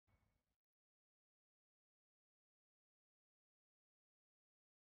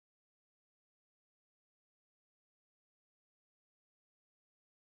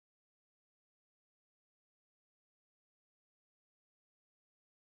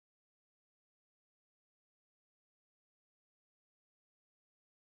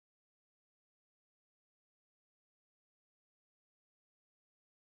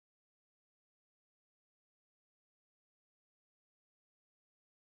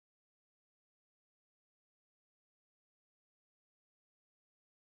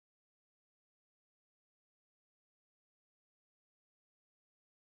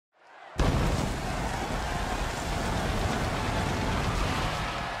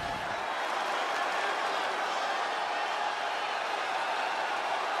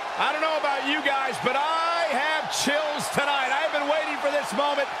I don't know about you guys, but I have chills tonight. I've been waiting for this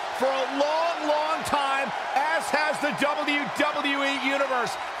moment for a long, long time, as has the WWE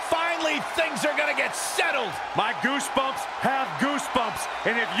Universe. Finally, things are going to get settled. My goosebumps have goosebumps,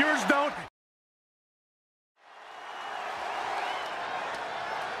 and if yours don't...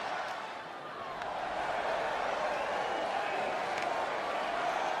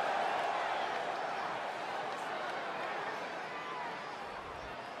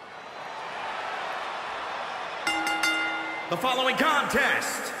 The following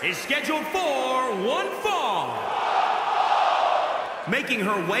contest is scheduled for one fall. Making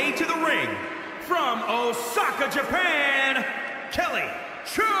her way to the ring from Osaka, Japan, Kelly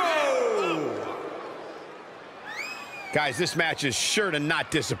Cho. Guys, this match is sure to not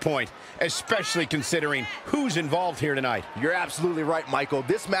disappoint, especially considering who's involved here tonight. You're absolutely right, Michael.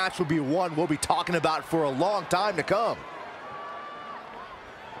 This match will be one we'll be talking about for a long time to come.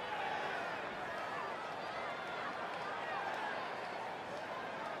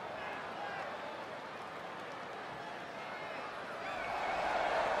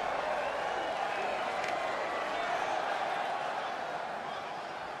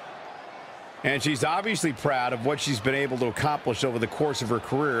 And she's obviously proud of what she's been able to accomplish over the course of her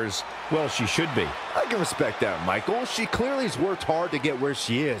career, as well she should be. I can respect that, Michael. She clearly has worked hard to get where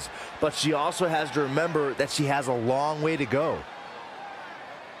she is, but she also has to remember that she has a long way to go.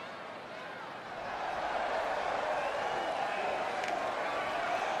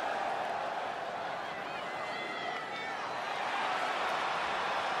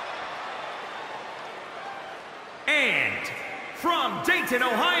 And from Dayton,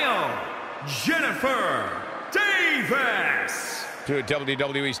 Ohio, Jennifer Davis. Two of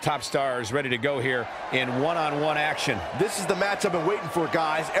WWE's top stars ready to go here in one-on-one action. This is the match I've been waiting for,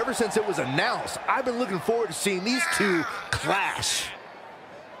 guys. Ever since it was announced, I've been looking forward to seeing these two clash.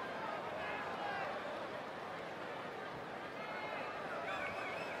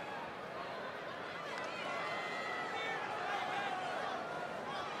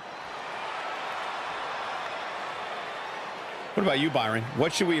 What about you, Byron?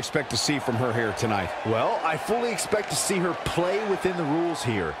 What should we expect to see from her here tonight? Well, I fully expect to see her play within the rules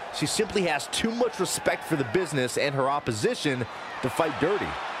here. She simply has too much respect for the business and her opposition to fight dirty.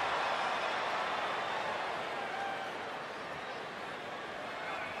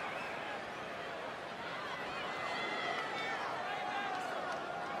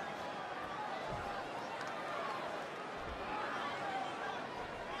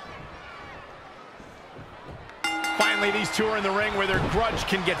 Finally, these two are in the ring where their grudge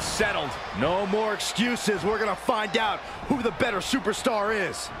can get settled. No more excuses. We're going to find out who the better superstar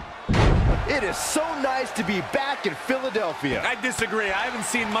is. It is so nice to be back in Philadelphia. I disagree. I haven't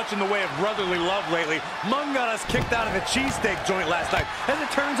seen much in the way of brotherly love lately. Mung got us kicked out of a cheesesteak joint last night. As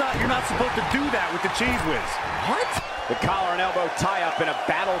it turns out, you're not supposed to do that with the Cheese Whiz. What? The collar and elbow tie-up in a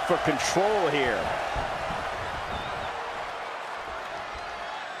battle for control here.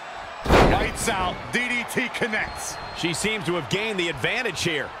 Lights out. DDT connects. She seems to have gained the advantage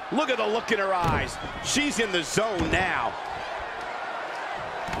here. Look at the look in her eyes. She's in the zone now.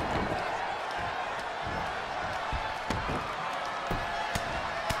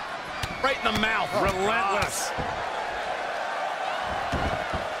 Right in the mouth. Oh, relentless.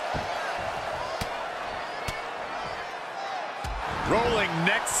 Rolling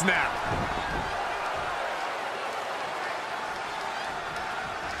neck snap.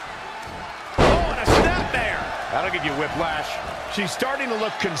 That'll give you whiplash. She's starting to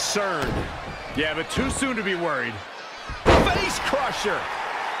look concerned. Yeah, but too soon to be worried. Face crusher.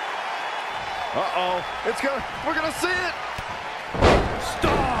 Uh-oh. We're gonna see it.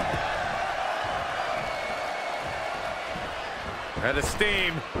 Stop. Head of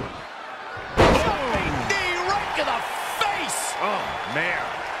steam. Jumping knee right to the face. Oh, man.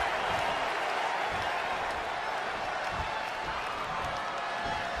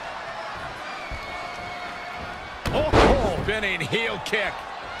 Spinning heel kick.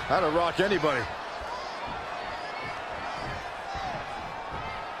 That'll rock anybody.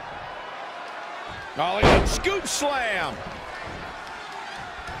 Oh, look at that scoop slam.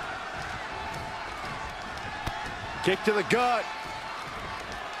 Kick to the gut.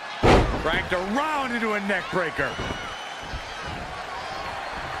 Cranked around into a neck breaker.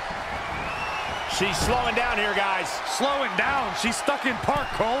 She's slowing down here, guys. Slowing down. She's stuck in park,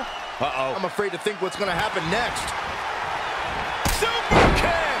 Cole. Uh-oh. I'm afraid to think what's going to happen next. Super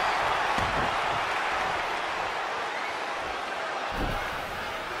kick!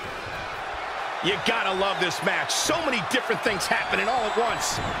 You gotta love this match. So many different things happening all at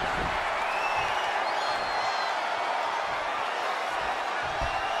once.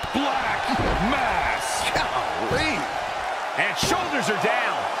 black mass. Golly. And shoulders are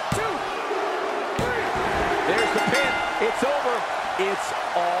down. 2, 3. There's the pin. It's over. It's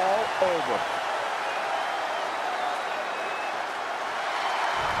all over.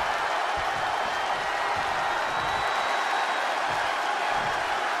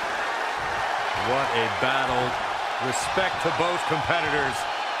 What a battle. Respect to both competitors.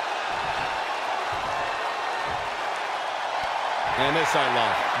 And this I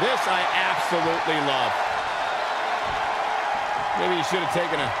love. This I absolutely love. Maybe you should have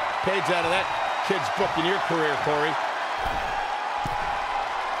taken a page out of that kid's book in your career, Corey.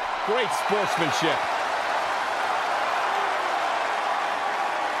 Great sportsmanship.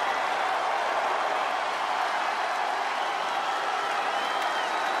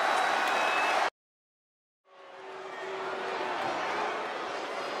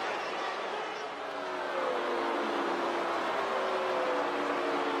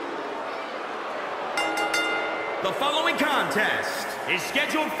 The following contest is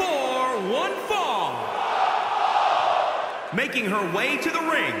scheduled for one fall. Making her way to the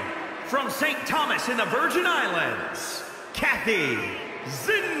ring from St. Thomas in the Virgin Islands, Kathy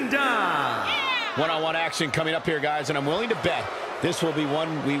Zinda. One-on-one action coming up here, guys, and I'm willing to bet this will be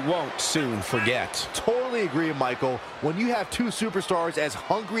one we won't soon forget. Totally agree, Michael. When you have two superstars as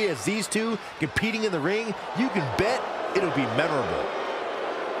hungry as these two competing in the ring, you can bet it'll be memorable.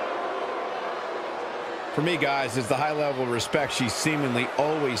 For me, guys, it's the high level of respect she seemingly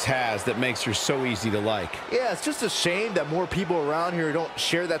always has that makes her so easy to like. Yeah, it's just a shame that more people around here don't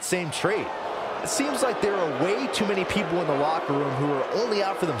share that same trait. It seems like there are way too many people in the locker room who are only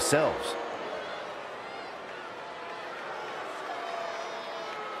out for themselves.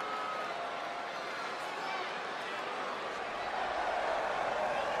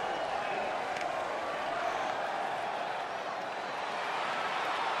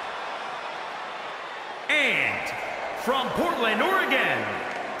 And from Portland, Oregon,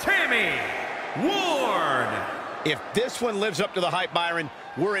 Tammy Ward. If this one lives up to the hype, Byron,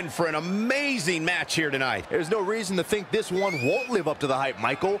 we're in for an amazing match here tonight. There's no reason to think this one won't live up to the hype,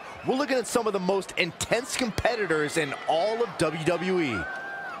 Michael. We're looking at some of the most intense competitors in all of WWE.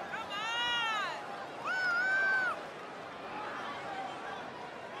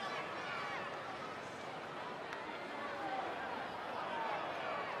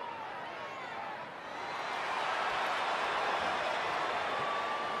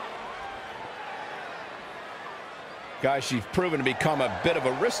 Guys, she's proven to become a bit of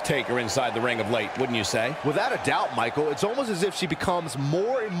a risk taker inside the ring of late, wouldn't you say? Without a doubt, Michael, it's almost as if she becomes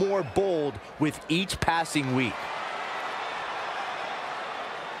more and more bold with each passing week.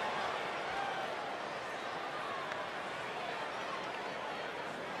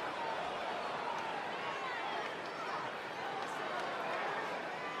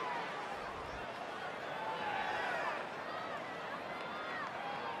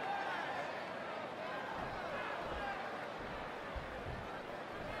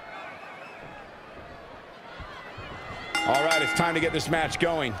 All right, it's time to get this match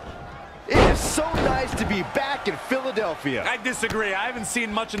going. It is so nice to be back in Philadelphia. I disagree. I haven't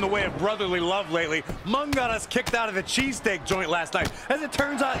seen much in the way of brotherly love lately. Mung got us kicked out of the cheesesteak joint last night. As it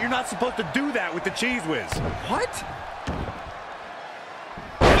turns out, you're not supposed to do that with the Cheese Whiz. What?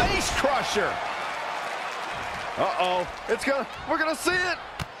 Face crusher. Uh-oh. We're gonna see it.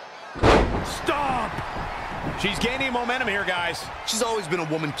 Stomp. She's gaining momentum here, guys. She's always been a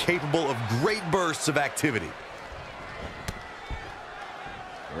woman capable of great bursts of activity.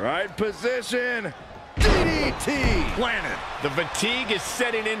 Right position. DDT. Planted. The fatigue is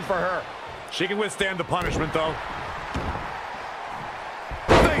setting in for her. She can withstand the punishment, though.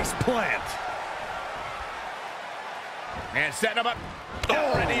 Face plant. And setting him up.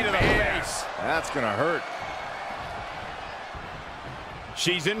 Oh, a knee to the face. That's gonna hurt.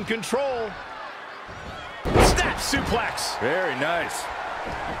 She's in control. Snap suplex. Very nice.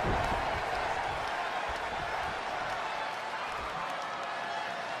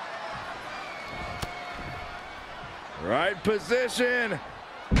 Right position.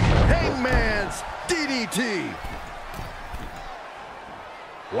 Hangman's DDT.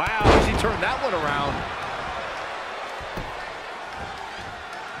 Wow, she turned that one around.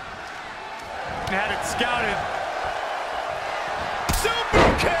 Had it scouted. Super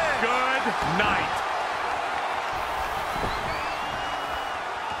kick. Good night.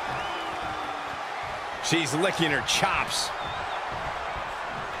 She's licking her chops.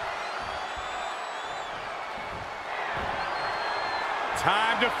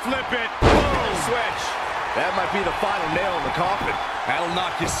 Time to flip it. Boom. Switch. That might be the final nail in the coffin. That'll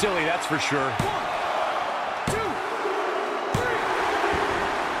knock you silly, that's for sure. 1, 2, 3.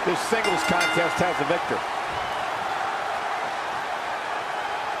 This singles contest has a victor.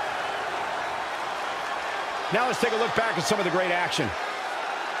 Now let's take a look back at some of the great action.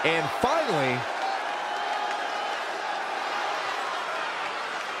 And finally,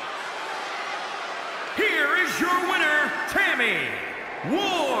 here is your winner, Tammy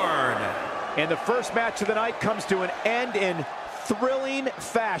Ward. And the first match of the night comes to an end in thrilling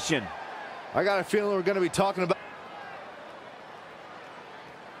fashion. I got a feeling we're going to be talking about...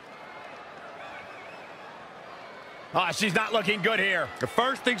 Oh, she's not looking good here. The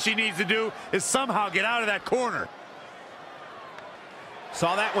first thing she needs to do is somehow get out of that corner.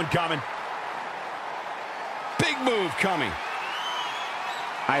 Saw that one coming. Big move coming.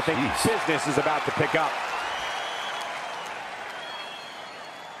 I think business is about to pick up.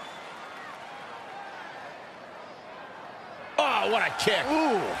 Oh, what a kick.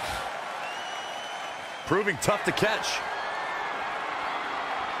 Ooh. Proving tough to catch.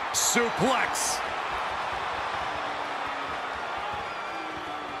 Suplex.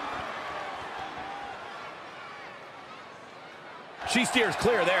 She steers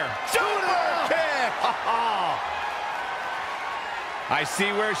clear there. Super kick! I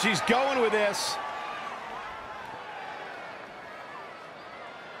see where she's going with this.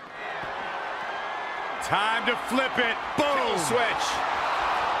 Time to flip it. Boom. Switch.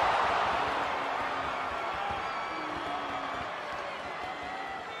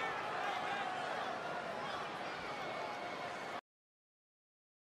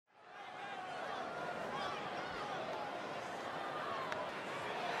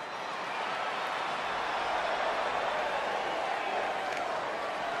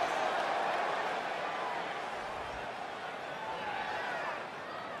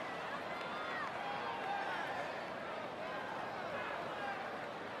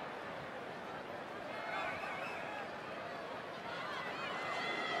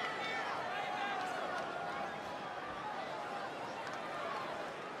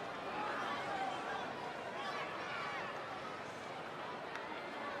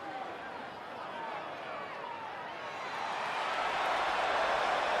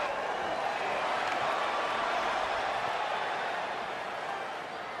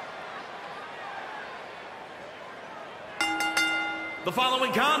 The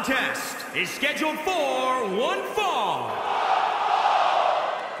following contest is scheduled for one fall.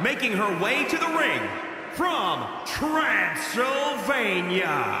 Making her way to the ring from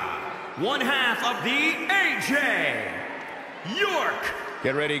Transylvania, one half of the AJ York.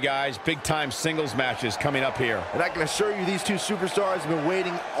 Get ready, guys. Big-time singles matches coming up here. And I can assure you these two superstars have been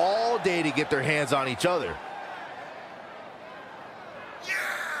waiting all day to get their hands on each other.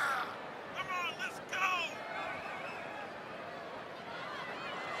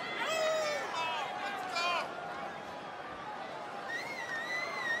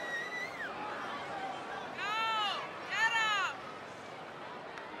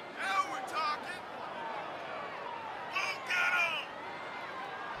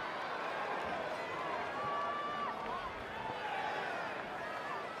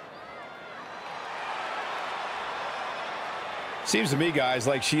 Seems to me, guys,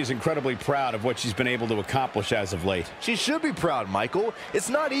 like she is incredibly proud of what she's been able to accomplish as of late. She should be proud, Michael. It's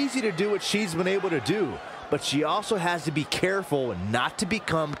not easy to do what she's been able to do, but she also has to be careful not to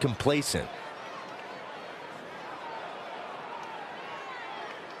become complacent.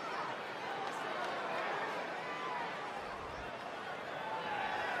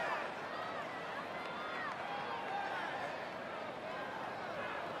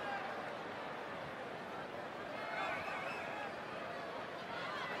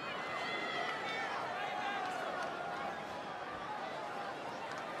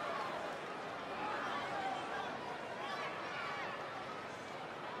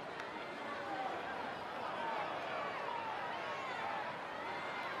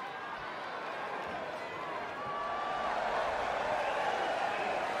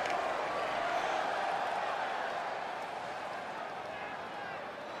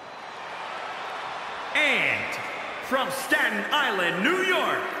 And from Staten Island, New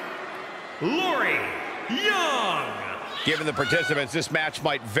York, Lori Young. Given the participants, this match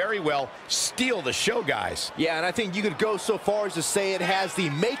might very well steal the show, guys. Yeah, and I think you could go so far as to say it has the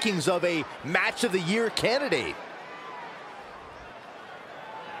makings of a Match of the Year candidate.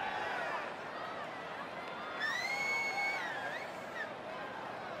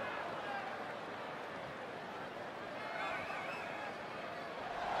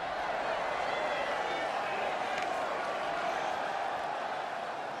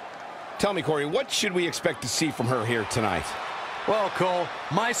 Tell me, Corey, what should we expect to see from her here tonight? Well, Cole,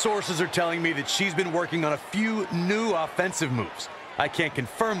 my sources are telling me that she's been working on a few new offensive moves. I can't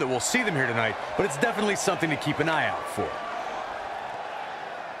confirm that we'll see them here tonight, but it's definitely something to keep an eye out for.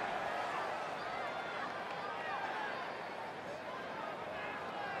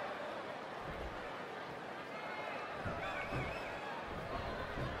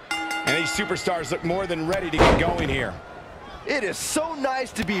 And these superstars look more than ready to get going here. It is so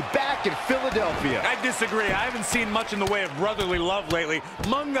nice to be back in Philadelphia. I disagree. I haven't seen much in the way of brotherly love lately.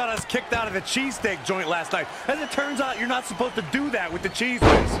 Mung got us kicked out of the cheesesteak joint last night. As it turns out, you're not supposed to do that with the cheese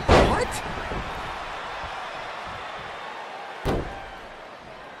whiz. What?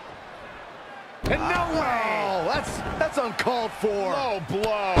 And no way! Oh, that's uncalled for. Low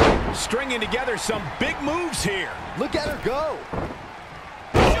blow. Stringing together some big moves here. Look at her go.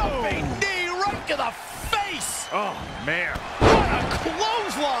 Jumping knee right to the face. Oh, man. What a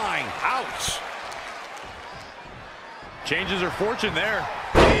clothesline. Ouch. Changes her fortune there.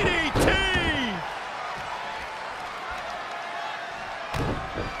 DDT.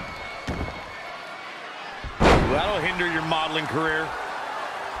 That'll hinder your modeling career.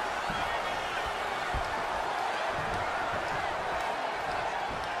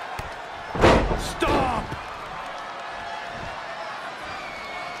 Stomp.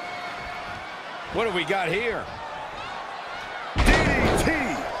 What do we got here? DDT.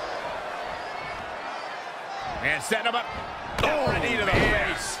 And setting him up. Oh, knee to the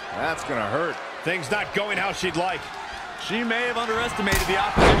face. That's gonna hurt. Things not going how she'd like. She may have underestimated the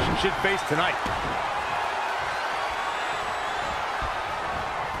opposition she'd face tonight.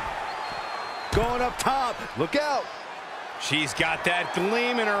 Going up top. Look out. She's got that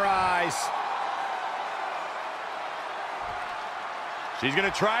gleam in her eyes. She's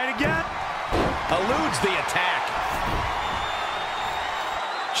gonna try it again. Eludes the attack.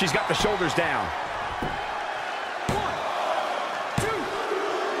 She's got the shoulders down. 1, 2.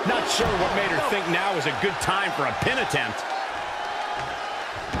 Not sure what made her think now is a good time for a pin attempt.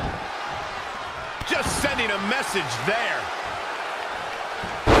 Just sending a message there.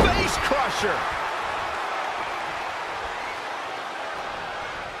 Face crusher.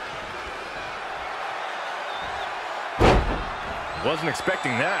 Wasn't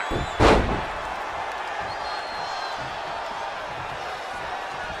expecting that.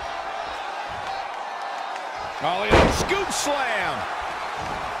 Oh, look at that scoop slam.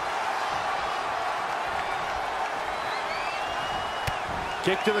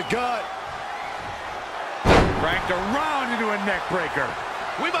 Kick to the gut. Cranked around into a neck breaker.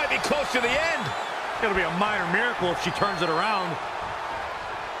 We might be close to the end. It'll be a minor miracle if she turns it around.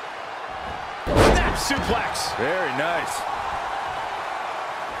 Snap suplex. Very nice.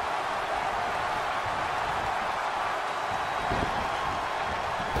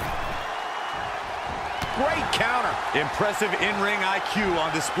 Great counter. Impressive in-ring IQ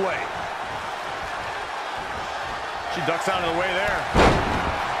on display. She ducks out of the way there.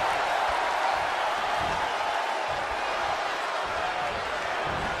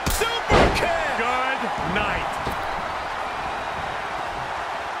 Super kick. Good night.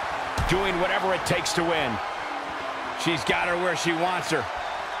 Doing whatever it takes to win. She's got her where she wants her.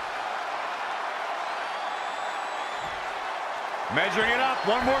 Measuring it up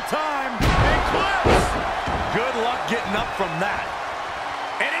one more time. Eclipse. Good luck getting up from that.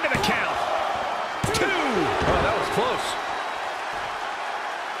 And into the count. 2. Oh, that was close.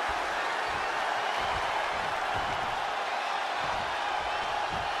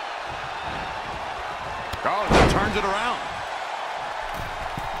 Oh, she turns it around.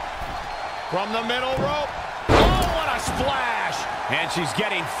 From the middle rope. Oh, what a splash. And she's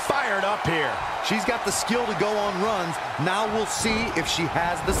getting fired up here. She's got the skill to go on runs. Now we'll see if she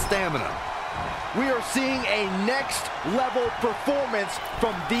has the stamina. We are seeing a next-level performance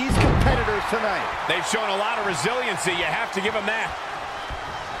from these competitors tonight. They've shown a lot of resiliency. You have to give them that.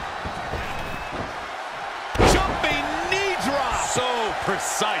 Jumping knee drop. So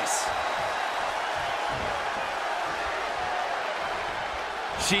precise.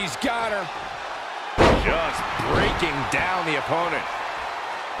 She's got her. Just breaking down the opponent.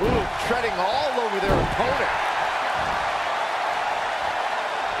 Ooh, treading all over their opponent.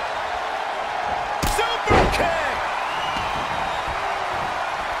 Super kick.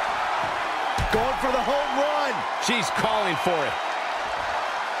 Going for the home run. She's calling for it.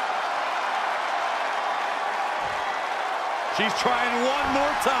 She's trying one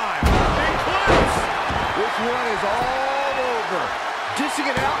more time. Eclipse. This one is all over. Dishing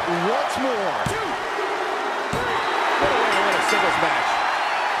it out once more. 2, 3. What a way to win a singles match.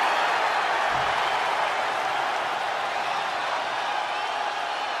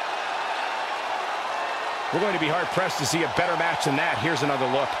 We're going to be hard-pressed to see a better match than that. Here's another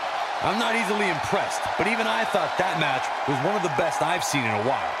look. I'm not easily impressed, but even I thought that match was one of the best I've seen in a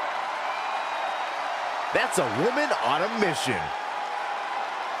while. That's a woman on a mission.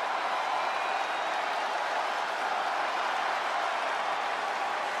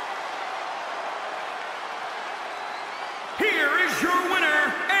 Here is your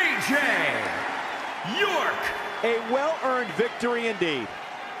winner, AJ York. A well-earned victory indeed.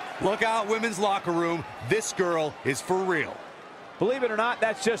 Look out, women's locker room. This girl is for real. Believe it or not,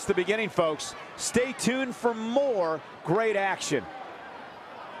 that's just the beginning, folks. Stay tuned for more great action.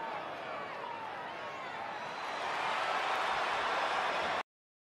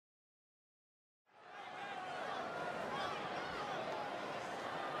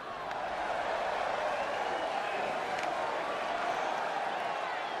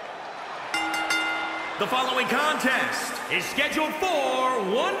 The following contest is scheduled for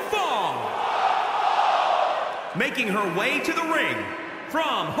one fall. Making her way to the ring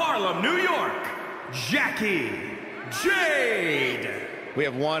from Harlem, New York, Jackie Jade. We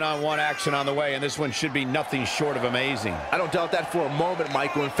have one-on-one action on the way, and this one should be nothing short of amazing. I don't doubt that for a moment,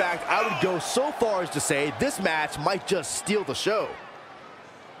 Michael. In fact, I would go so far as to say this match might just steal the show.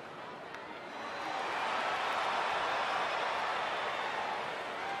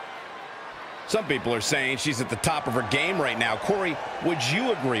 Some people are saying she's at the top of her game right now. Corey, would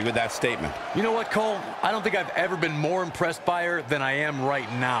you agree with that statement? You know what, Cole? I don't think I've ever been more impressed by her than I am right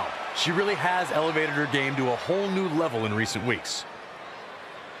now. She really has elevated her game to a whole new level in recent weeks.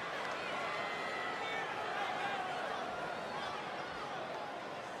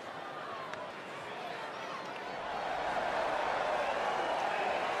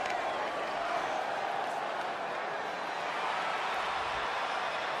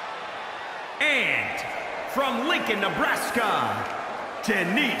 And from Lincoln, Nebraska,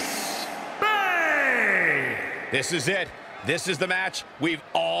 Denise Bay. This is it. This is the match we've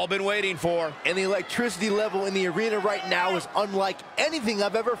all been waiting for. And the electricity level in the arena right now is unlike anything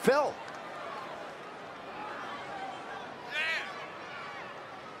I've ever felt.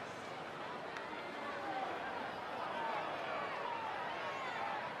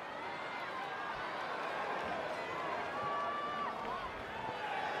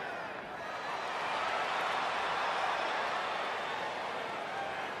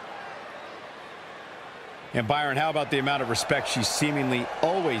 And Byron, how about the amount of respect she seemingly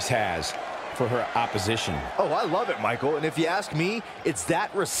always has for her opposition? Oh, I love it, Michael. And if you ask me, it's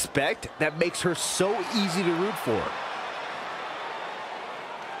that respect that makes her so easy to root for.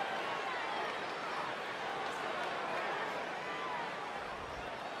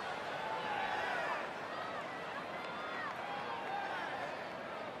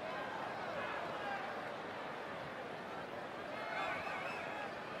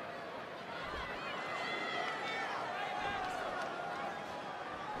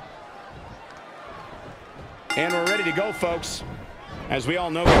 And we're ready to go, folks. As we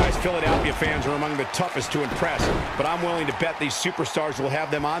all know, guys, Philadelphia fans are among the toughest to impress, but I'm willing to bet these superstars will have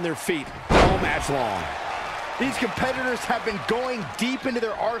them on their feet all match long. These competitors have been going deep into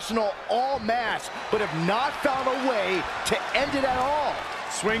their arsenal all match, but have not found a way to end it at all.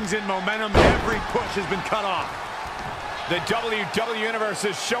 Swings in momentum, every push has been cut off. The WWE Universe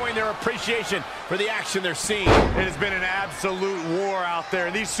is showing their appreciation for the action they're seeing. It has been an absolute war out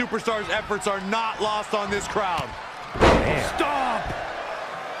there. These superstars' efforts are not lost on this crowd. Man. Stop!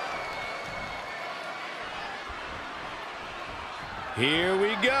 Here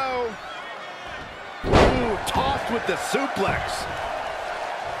we go. Ooh, tossed with the suplex.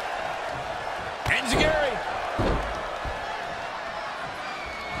 Enziguri.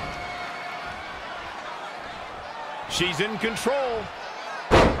 She's in control.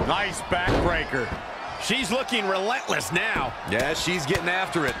 Nice backbreaker. She's looking relentless now. Yeah, she's getting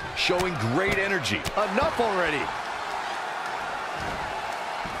after it, showing great energy. Enough already.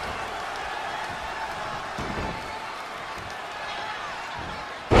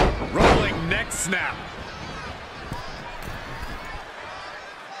 Rolling neck snap.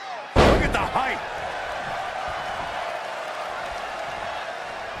 Look at the height.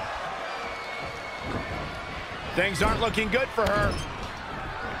 Things aren't looking good for her.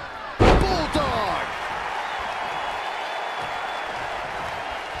 Bulldog.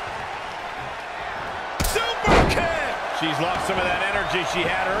 Super kick. She's lost some of that energy she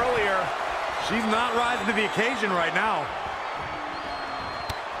had earlier. She's not rising to the occasion right now.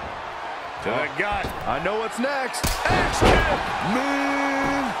 To the gut. I know what's next. X-Kick.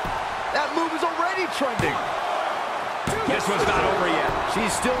 Man. That move is already trending. This one's not over yet.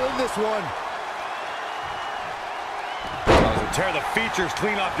 She's still in this one. Tear the features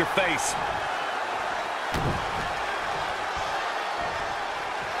clean off your face.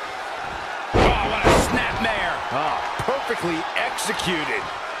 Perfectly executed.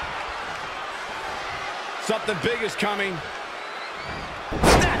 Something big is coming.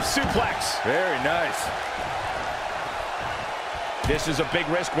 Snap suplex. Very nice. This is a big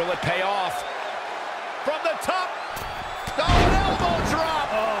risk. Will it pay off? From the top. Oh, an elbow drop.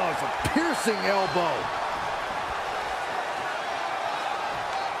 Oh, it's a piercing elbow.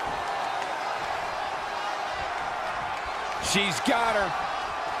 She's got her.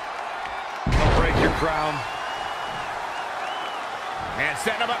 Don't break your crown. And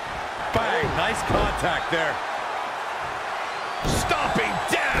setting him up. Bang, nice contact there. Stomping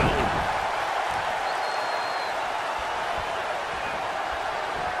down.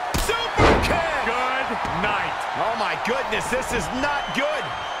 Super kick. Good night. Oh my goodness, this is not good.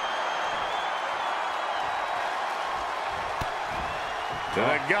 To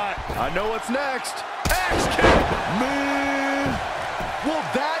the gut. I know what's next. Axe kick. Man, will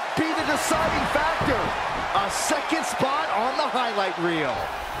that be the deciding factor? A second spot on the highlight reel.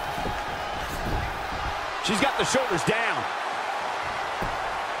 She's got the shoulders down.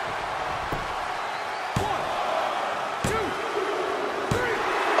 1, 2, 3.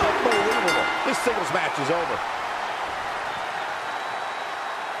 Unbelievable. This singles match is over.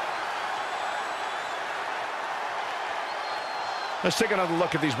 Let's take another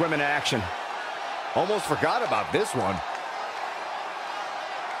look at these women in action. Almost forgot about this one.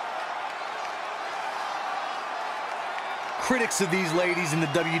 Critics of these ladies in the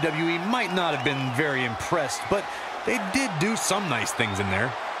WWE might not have been very impressed, but they did do some nice things in there.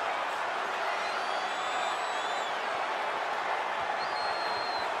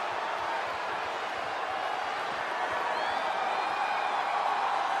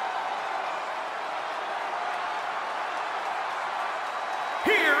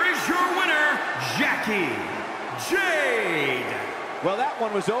 Here is your winner, Jackie Jade. Well, that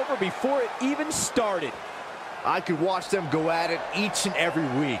one was over before it even started. I could watch them go at it each and every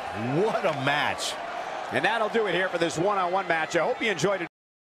week. What a match. And that'll do it here for this one-on-one match. I hope you enjoyed it.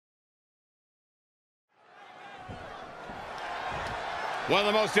 One of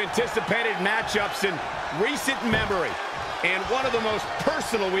the most anticipated matchups in recent memory. And one of the most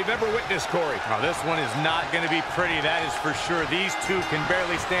personal we've ever witnessed, Corey. Oh, this one is not going to be pretty, that is for sure. These two can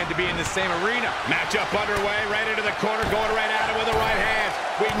barely stand to be in the same arena. Matchup underway, right into the corner, going right at it with the right hand.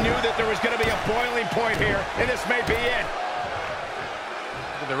 We knew that there was going to be a boiling point here, and this may be it.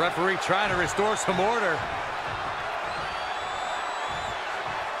 The referee trying to restore some order.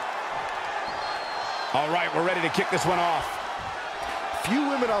 All right, we're ready to kick this one off. Few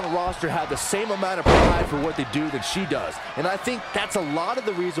women on the roster have the same amount of pride for what they do that she does. And I think that's a lot of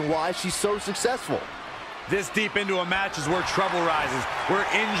the reason why she's so successful. This deep into a match is where trouble rises, where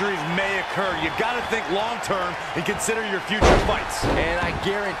injuries may occur. You got to think long-term and consider your future fights. And I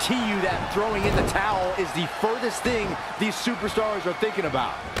guarantee you that throwing in the towel is the furthest thing these superstars are thinking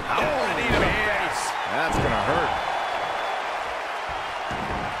about. Oh, knee to the face. That's going to hurt.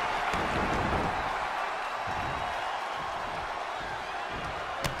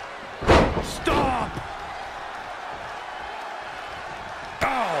 Stomp!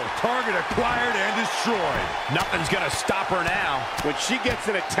 Oh, target acquired and destroyed. Nothing's going to stop her now. When she gets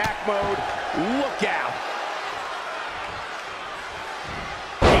in attack mode, look out.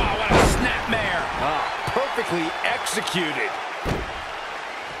 Oh, what a snapmare. Perfectly executed.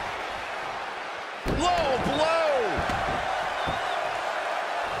 Low blow.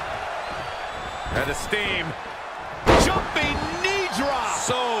 And a steam. Jumping knee drop.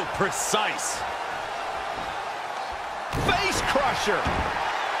 So precise. Face crusher.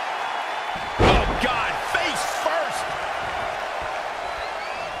 Oh, God, face first.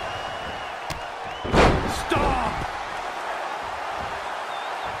 Stomp.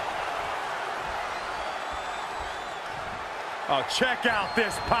 Oh, check out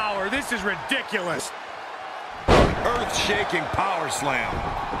this power. This is ridiculous. Earth-shaking power slam.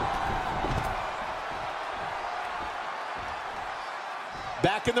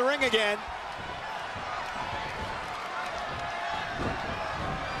 Back in the ring again.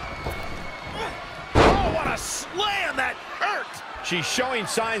 Oh, what a slam. That hurt. She's showing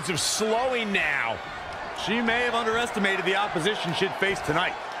signs of slowing now. She may have underestimated the opposition she'd face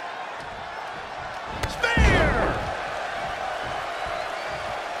tonight. Spear!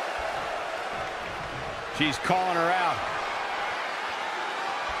 She's calling her out.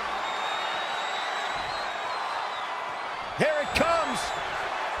 Here it comes.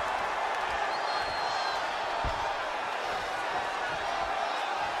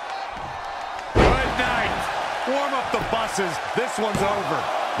 Good night. Warm up the buses. This one's over.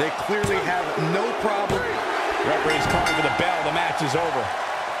 They clearly have no problem. Referee's calling for the bell. The match is over.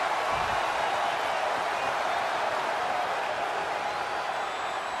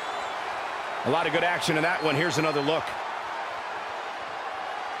 A lot of good action in that one. Here's another look.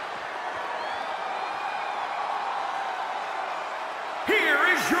 Here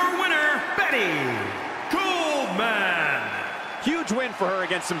is your winner, Betty Goldman. Huge win for her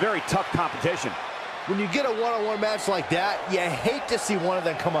against some very tough competition. When you get a one-on-one match like that, you hate to see one of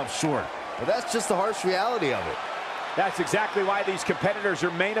them come up short. But that's just the harsh reality of it. That's exactly why these competitors are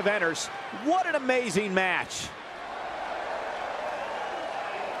main eventers. What an amazing match.